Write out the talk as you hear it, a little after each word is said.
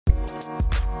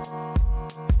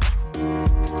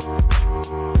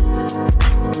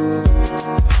Hey,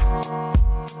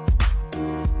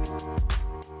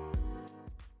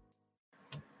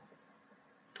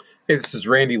 this is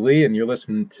Randy Lee, and you're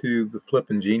listening to the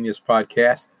Flippin' Genius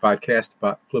podcast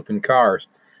about flipping cars.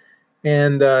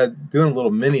 And doing a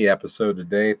little mini episode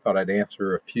today. Thought I'd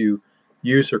answer a few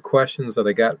user questions that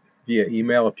I got via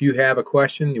email. If you have a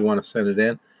question, you want to send it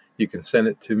in, you can send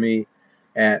it to me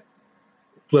at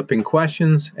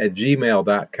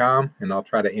flippingquestions@gmail.com, and I'll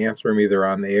try to answer them either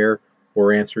on the air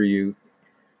or answer you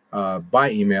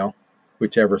by email,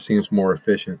 whichever seems more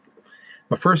efficient.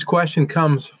 My first question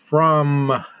comes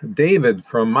from David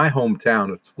from my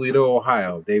hometown of Toledo,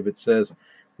 Ohio. David says,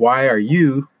 "Why are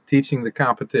you teaching the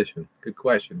competition?" Good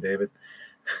question, David.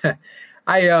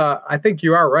 I think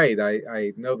you are right.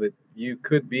 I know that you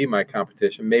could be my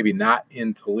competition, maybe not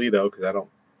in Toledo because I don't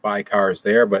buy cars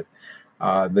there, but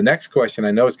the next question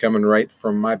I know is coming right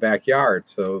from my backyard,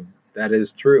 so that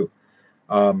is true.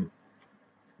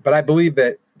 But I believe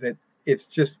that it's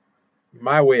just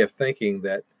my way of thinking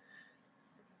that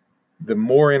the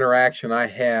more interaction I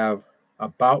have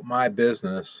about my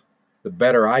business, the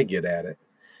better I get at it.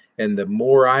 And the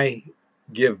more I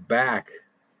give back,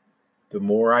 the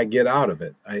more I get out of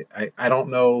it. I don't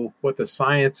know what the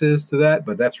science is to that,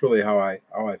 but that's really how I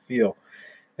feel.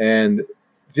 And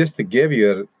just to give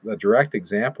you a direct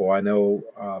example, I know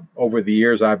over the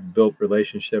years I've built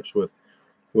relationships with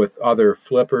other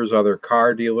flippers, other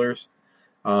car dealers,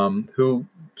 who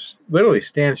literally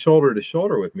stand shoulder to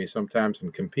shoulder with me sometimes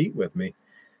and compete with me.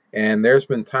 And there's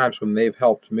been times when they've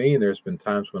helped me, and there's been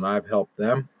times when I've helped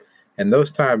them. And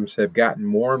those times have gotten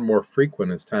more and more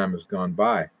frequent as time has gone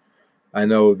by. I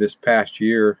know this past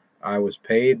year I was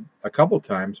paid a couple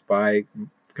times by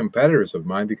competitors of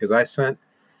mine because I sent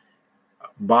a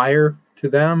buyer to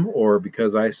them, or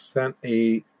because I sent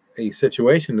a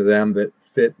situation to them that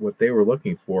fit what they were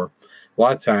looking for. A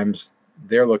lot of times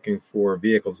they're looking for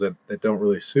vehicles that don't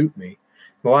really suit me.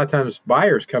 And a lot of times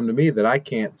buyers come to me that I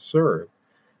can't serve.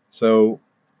 So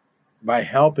by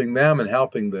helping them and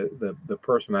helping the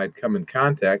person I'd come in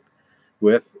contact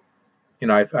with,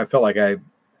 I felt like I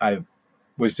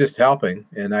was just helping,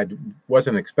 and I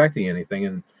wasn't expecting anything.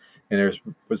 And there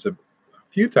was a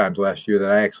few times last year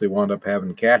that I actually wound up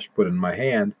having cash put in my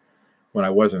hand when I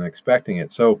wasn't expecting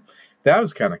it. So that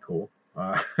was kind of cool.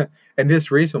 And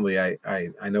just recently, I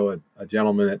know a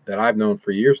gentleman that I've known for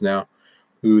years now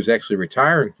who's actually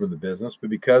retiring from the business,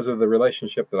 but because of the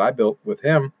relationship that I built with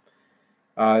him,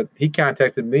 he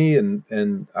contacted me,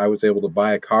 and I was able to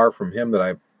buy a car from him that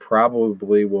I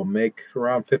probably will make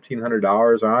around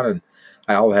 $1,500 on, and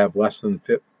I'll have less than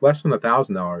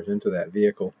 $1,000 into that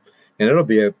vehicle, and it'll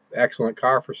be an excellent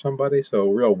car for somebody. So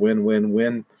real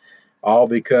win-win-win, all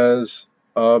because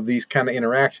of these kind of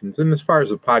interactions. And as far as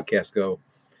the podcast go,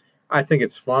 I think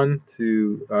it's fun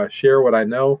to share what I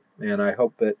know, and I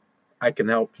hope that I can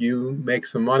help you make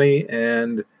some money.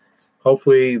 And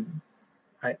hopefully,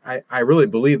 I really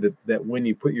believe that when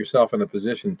you put yourself in a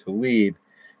position to lead,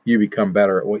 you become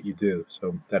better at what you do.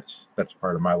 So that's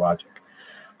part of my logic.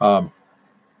 I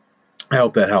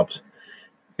hope that helps.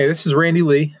 Hey, this is Randy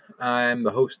Lee. I'm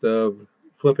the host of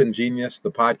Flippin' Genius,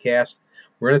 the podcast.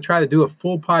 We're going to try to do a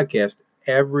full podcast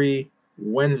every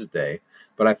Wednesday,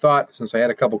 but I thought since I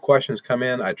had a couple questions come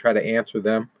in, I'd try to answer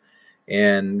them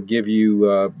and give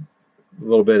you a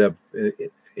little bit of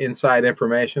inside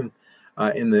information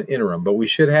in the interim. But we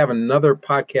should have another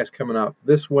podcast coming out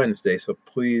this Wednesday, so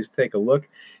please take a look.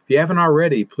 If you haven't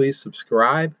already, please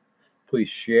subscribe, please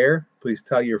share, please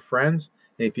tell your friends.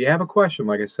 And if you have a question,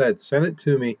 like I said, send it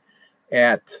to me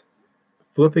at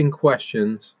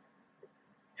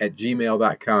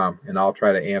flippingquestions@gmail.com, and I'll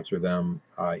try to answer them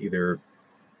either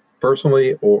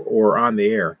personally or on the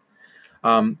air.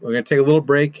 We're going to take a little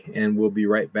break, and we'll be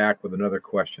right back with another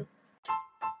question.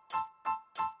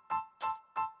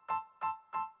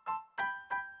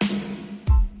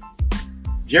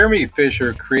 Jeremy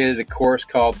Fisher created a course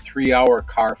called 3-Hour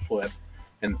Car Flip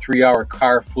and 3-Hour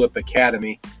Car Flip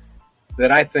Academy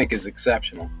that I think is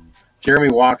exceptional. Jeremy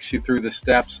walks you through the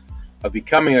steps of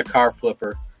becoming a car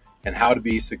flipper and how to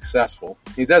be successful.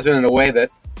 He does it in a way that,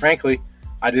 frankly,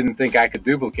 I didn't think I could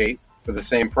duplicate for the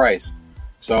same price.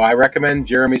 So I recommend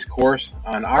Jeremy's course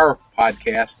on our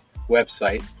podcast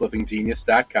website,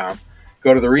 flippinggenius.com.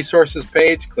 Go to the resources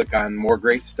page, click on More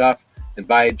Great Stuff, and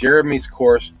buy Jeremy's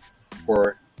course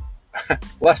for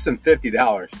less than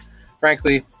 $50.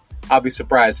 Frankly, I'll be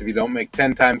surprised if you don't make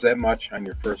 10 times that much on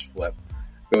your first flip.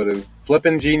 Go to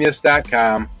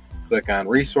flippinggenius.com, click on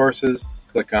resources,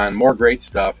 click on More Great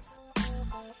Stuff.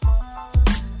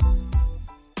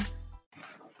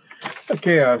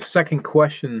 Okay, second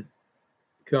question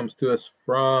comes to us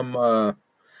from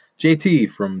JT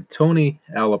from Tony,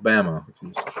 Alabama, which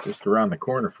is just around the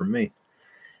corner from me.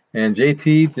 And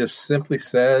JT just simply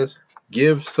says,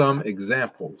 give some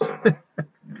examples.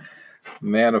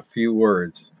 Man of few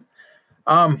words.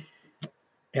 And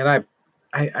I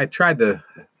tried to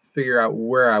figure out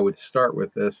where I would start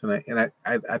with this, and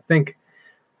I think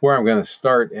where I'm going to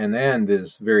start and end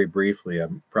is very briefly.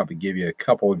 I'll probably give you a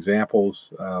couple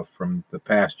examples from the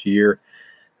past year,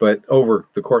 but over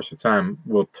the course of time,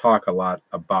 we'll talk a lot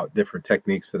about different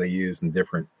techniques that I use in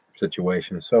different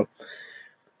situations. So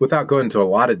without going into a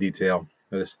lot of detail,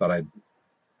 I just thought I'd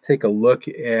take a look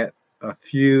at a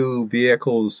few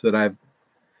vehicles that I've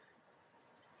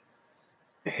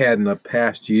had in the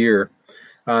past year.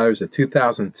 There's a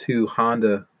 2002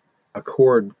 Honda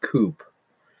Accord Coupe.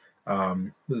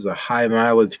 This is a high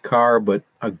mileage car, but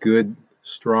a good,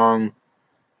 strong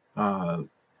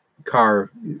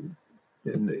car,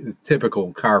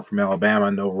 typical car from Alabama,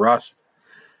 no rust.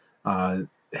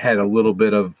 Had a little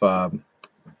bit of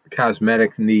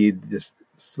cosmetic need, just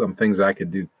some things I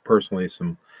could do personally,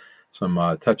 some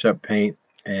touch-up paint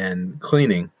and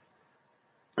cleaning.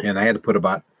 And I had to put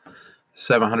about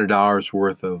 $700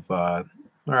 worth of, I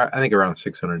think around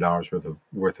 $600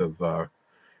 worth of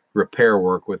repair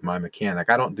work with my mechanic.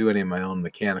 I don't do any of my own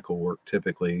mechanical work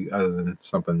typically, other than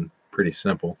something pretty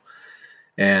simple.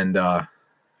 And that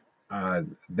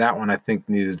one I think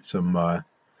needed some,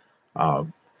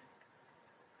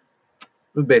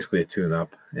 basically a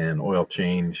tune-up and oil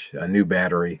change, a new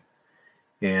battery,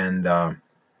 and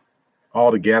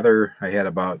altogether I had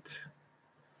about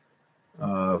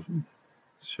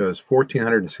shows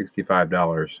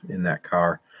 $1,465 in that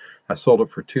car. I sold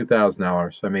it for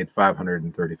 $2,000, so I made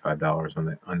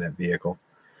 $535 on that vehicle.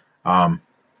 I'll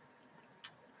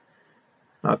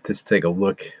just take a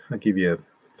look. I'll give you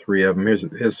three of them.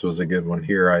 This was a good one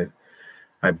here.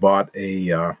 I bought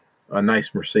a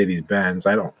nice Mercedes-Benz.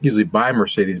 I don't usually buy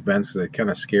Mercedes-Benz because they kind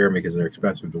of scare me because they're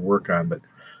expensive to work on, but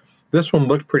this one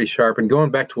looked pretty sharp. And going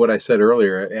back to what I said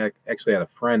earlier, I actually had a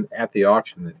friend at the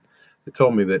auction that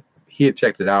told me that he had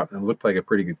checked it out and it looked like a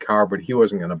pretty good car, but he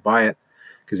wasn't going to buy it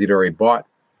because he'd already bought,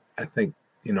 I think,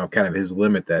 kind of his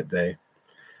limit that day.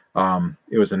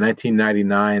 It was a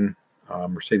 1999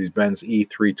 Mercedes-Benz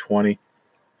E320.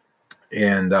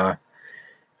 And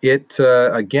it,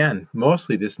 again,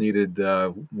 mostly just needed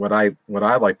what I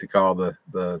like to call the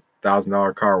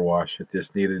 $1,000 car wash. It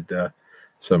just needed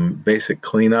some basic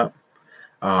cleanup.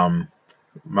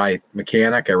 My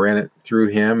mechanic, I ran it through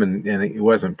him, and it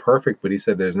wasn't perfect, but he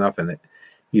said there's nothing that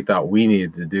he thought we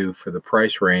needed to do for the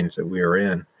price range that we were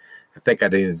in. I think I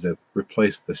needed to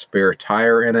replace the spare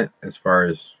tire in it as far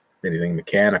as anything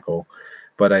mechanical,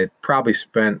 but I probably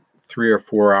spent 3 or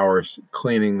 4 hours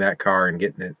cleaning that car and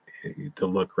getting it to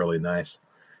look really nice.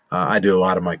 I do a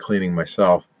lot of my cleaning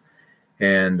myself,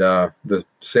 and the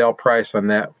sale price on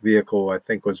that vehicle I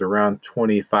think was around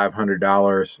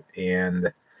 $2,500,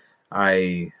 and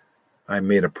I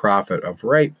made a profit of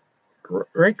right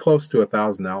close to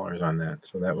 $1,000 on that.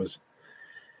 So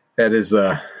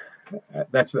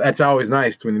that's always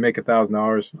nice when you make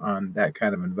 $1,000 on that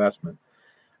kind of investment.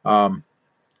 But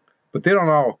they don't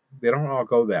all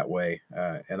go that way.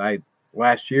 And I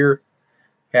last year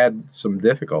had some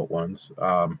difficult ones.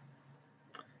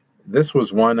 This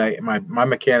was one my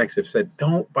mechanics have said,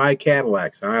 don't buy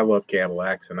Cadillacs. And I love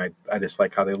Cadillacs, and I just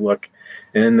like how they look.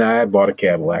 And I bought a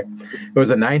Cadillac. It was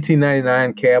a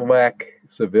 1999 Cadillac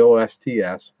Seville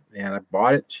STS, and I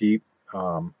bought it cheap,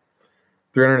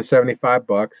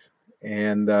 $375.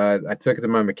 And I took it to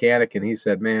my mechanic, and he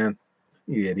said, man,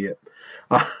 you idiot.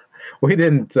 We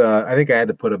didn't, I think I had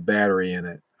to put a battery in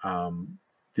it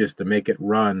just to make it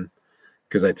run,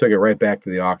 because I took it right back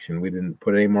to the auction. We didn't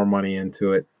put any more money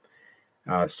into it.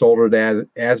 Sold it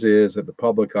as is at the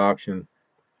public auction.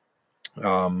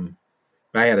 I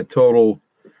had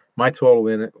my total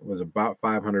in it was about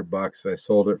 $500. I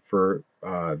sold it for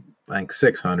I think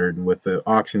 $600, and with the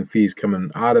auction fees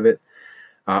coming out of it,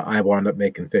 I wound up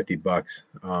making $50.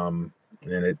 And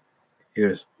it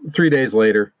was 3 days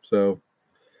later, so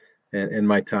in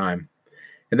my time,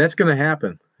 and that's going to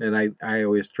happen. And I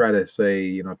always try to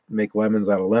say, make lemons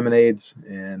out of lemonades,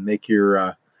 and make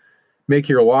your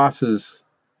losses,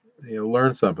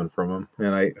 learn something from them.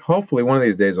 And hopefully one of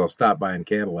these days I'll stop buying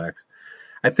Cadillacs.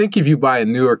 I think if you buy a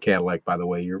newer Cadillac, by the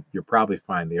way, you're probably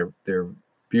fine. They're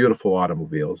beautiful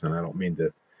automobiles, and I don't mean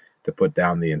to put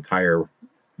down the entire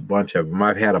bunch of them.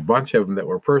 I've had a bunch of them that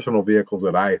were personal vehicles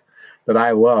that I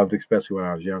loved, especially when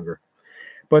I was younger.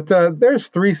 But there's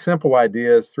three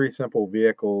simple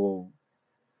vehicle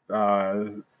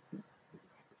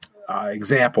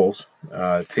examples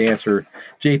to answer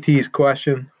JT's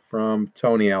question from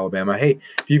Tony, Alabama. Hey,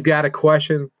 if you've got a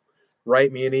question,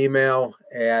 write me an email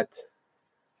at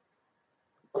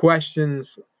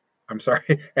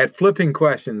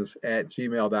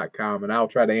flippingquestions@gmail.com, and I'll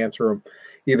try to answer them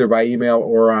either by email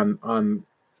or on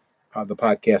the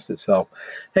podcast itself.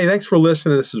 Hey, thanks for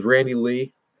listening. This is Randy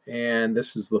Lee, and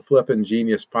this is the Flippin'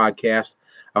 Genius podcast.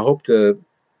 I hope to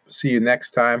see you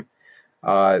next time.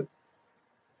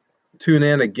 Tune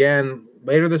in again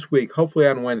later this week, hopefully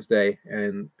on Wednesday,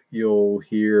 and you'll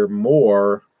hear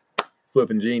more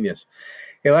Flippin' Genius.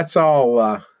 Hey, let's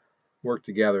all work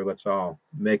together. Let's all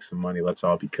make some money. Let's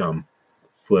all become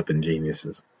Flippin'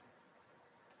 Geniuses.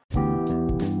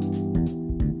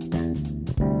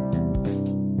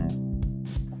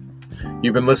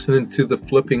 You've been listening to the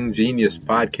Flipping Genius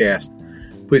podcast.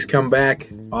 Please come back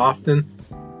often,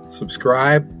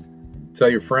 subscribe, tell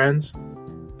your friends,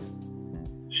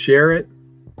 share it,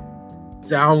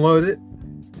 download it.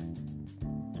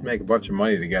 Let's make a bunch of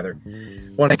money together.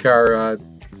 I want to thank our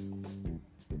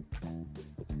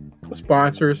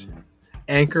sponsors.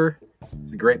 Anchor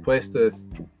is a great place to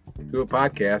do a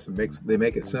podcast. They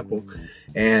make it simple.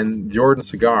 And Jordan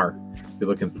Cigar. If you're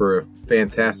looking for a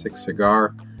fantastic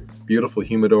cigar, beautiful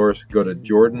humidors, go to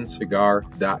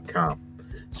jordancigar.com.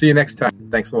 See you next time.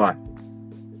 Thanks a lot.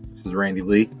 This is Randy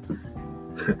Lee.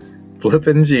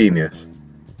 Flippin' Genius.